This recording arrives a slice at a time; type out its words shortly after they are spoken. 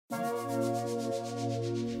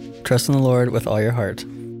Trust in the Lord with all your heart.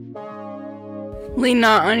 Lean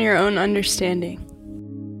not on your own understanding.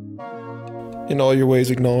 In all your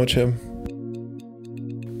ways acknowledge him,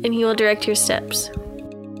 and he will direct your steps.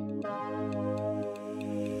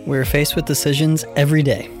 We're faced with decisions every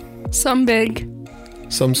day. Some big,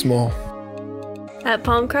 some small. At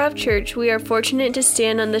Palmcroft Church, we are fortunate to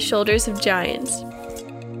stand on the shoulders of giants.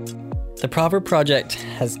 The Proverb Project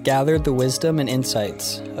has gathered the wisdom and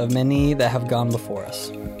insights of many that have gone before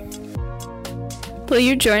us. Will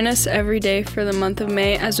you join us every day for the month of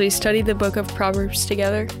May as we study the book of Proverbs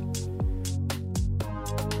together?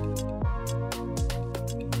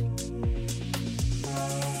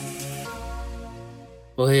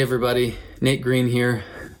 Well, hey everybody, Nate Green here.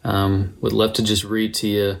 Would love to just read to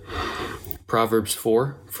you Proverbs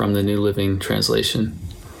 4 from the New Living Translation.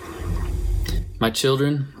 My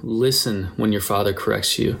children, listen when your father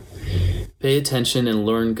corrects you. Pay attention and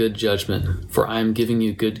learn good judgment, for I am giving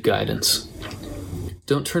you good guidance.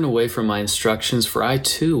 Don't turn away from my instructions, for I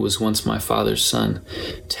too was once my father's son,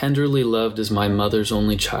 tenderly loved as my mother's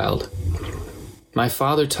only child. My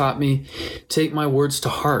father taught me, take my words to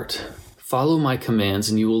heart. Follow my commands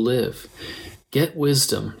and you will live. Get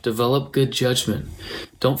wisdom, develop good judgment.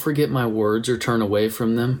 Don't forget my words or turn away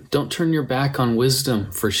from them. Don't turn your back on wisdom,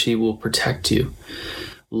 for she will protect you.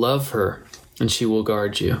 Love her, and she will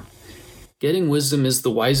guard you. Getting wisdom is the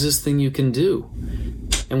wisest thing you can do.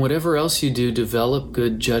 And whatever else you do, develop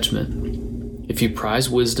good judgment. If you prize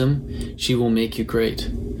wisdom, she will make you great.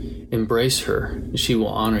 Embrace her, and she will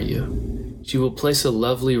honor you. She will place a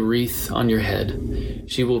lovely wreath on your head.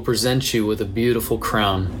 She will present you with a beautiful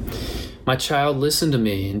crown. My child, listen to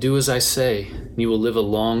me and do as I say, and you will live a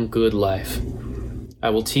long, good life.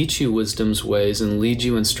 I will teach you wisdom's ways and lead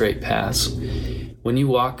you in straight paths. When you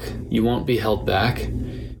walk, you won't be held back.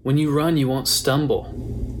 When you run, you won't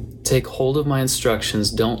stumble. Take hold of my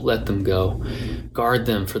instructions, don't let them go. Guard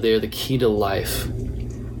them, for they are the key to life.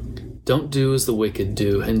 Don't do as the wicked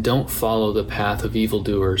do, and don't follow the path of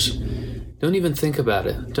evildoers. Don't even think about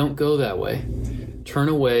it. Don't go that way. Turn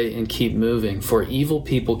away and keep moving, for evil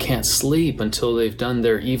people can't sleep until they've done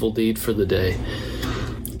their evil deed for the day.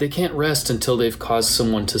 They can't rest until they've caused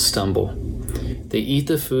someone to stumble. They eat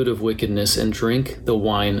the food of wickedness and drink the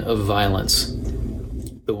wine of violence.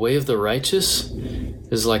 The way of the righteous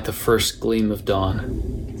is like the first gleam of dawn,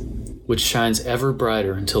 which shines ever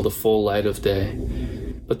brighter until the full light of day.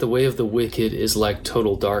 But the way of the wicked is like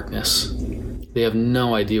total darkness. They have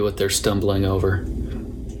no idea what they're stumbling over.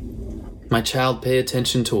 My child, pay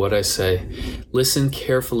attention to what I say. Listen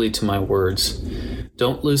carefully to my words.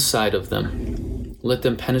 Don't lose sight of them. Let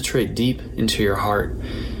them penetrate deep into your heart,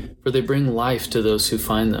 for they bring life to those who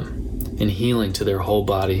find them, and healing to their whole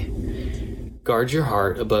body. Guard your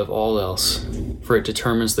heart above all else, for it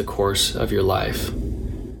determines the course of your life.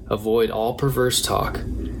 Avoid all perverse talk.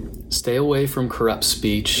 Stay away from corrupt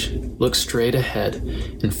speech. Look straight ahead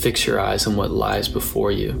and fix your eyes on what lies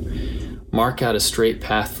before you. Mark out a straight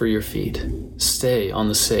path for your feet. Stay on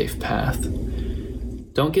the safe path.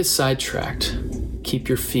 Don't get sidetracked. Keep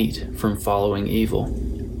your feet from following evil.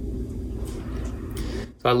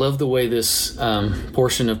 I love the way this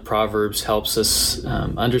portion of Proverbs helps us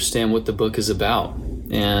understand what the book is about.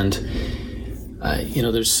 And,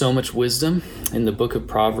 there's so much wisdom in the book of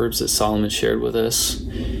Proverbs that Solomon shared with us.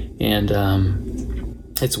 And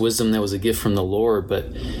it's wisdom that was a gift from the Lord. But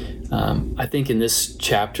I think in this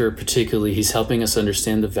chapter particularly, he's helping us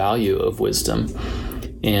understand the value of wisdom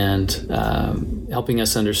and helping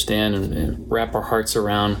us understand and wrap our hearts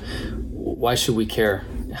around why should we care?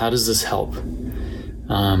 How does this help?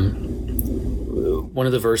 One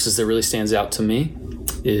of the verses that really stands out to me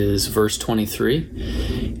is verse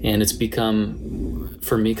 23, and it's become,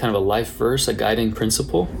 for me, kind of a life verse, a guiding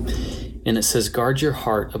principle. And it says, guard your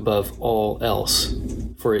heart above all else,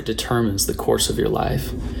 for it determines the course of your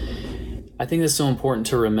life. I think it's so important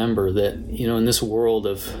to remember that, in this world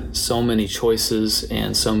of so many choices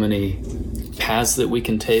and so many paths that we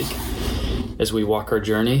can take as we walk our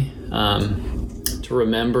journey, to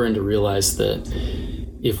remember and to realize that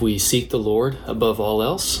if we seek the Lord above all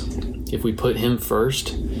else, if we put Him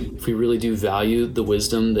first, if we really do value the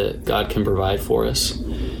wisdom that God can provide for us,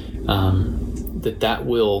 that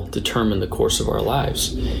will determine the course of our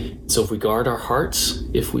lives. So if we guard our hearts,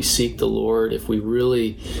 if we seek the Lord, if we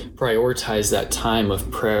really prioritize that time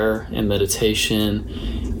of prayer and meditation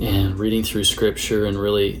and reading through Scripture and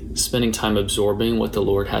really spending time absorbing what the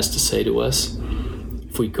Lord has to say to us,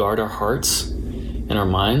 if we guard our hearts and our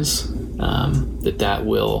minds, that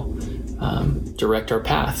will direct our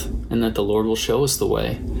path, and that the Lord will show us the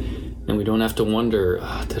way. And we don't have to wonder,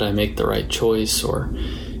 did I make the right choice? Or,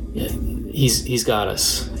 He's got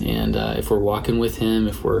us. And if we're walking with him,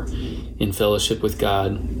 if we're in fellowship with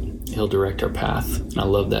God, he'll direct our path. And I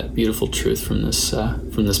love that beautiful truth from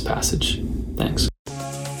this passage. Thanks.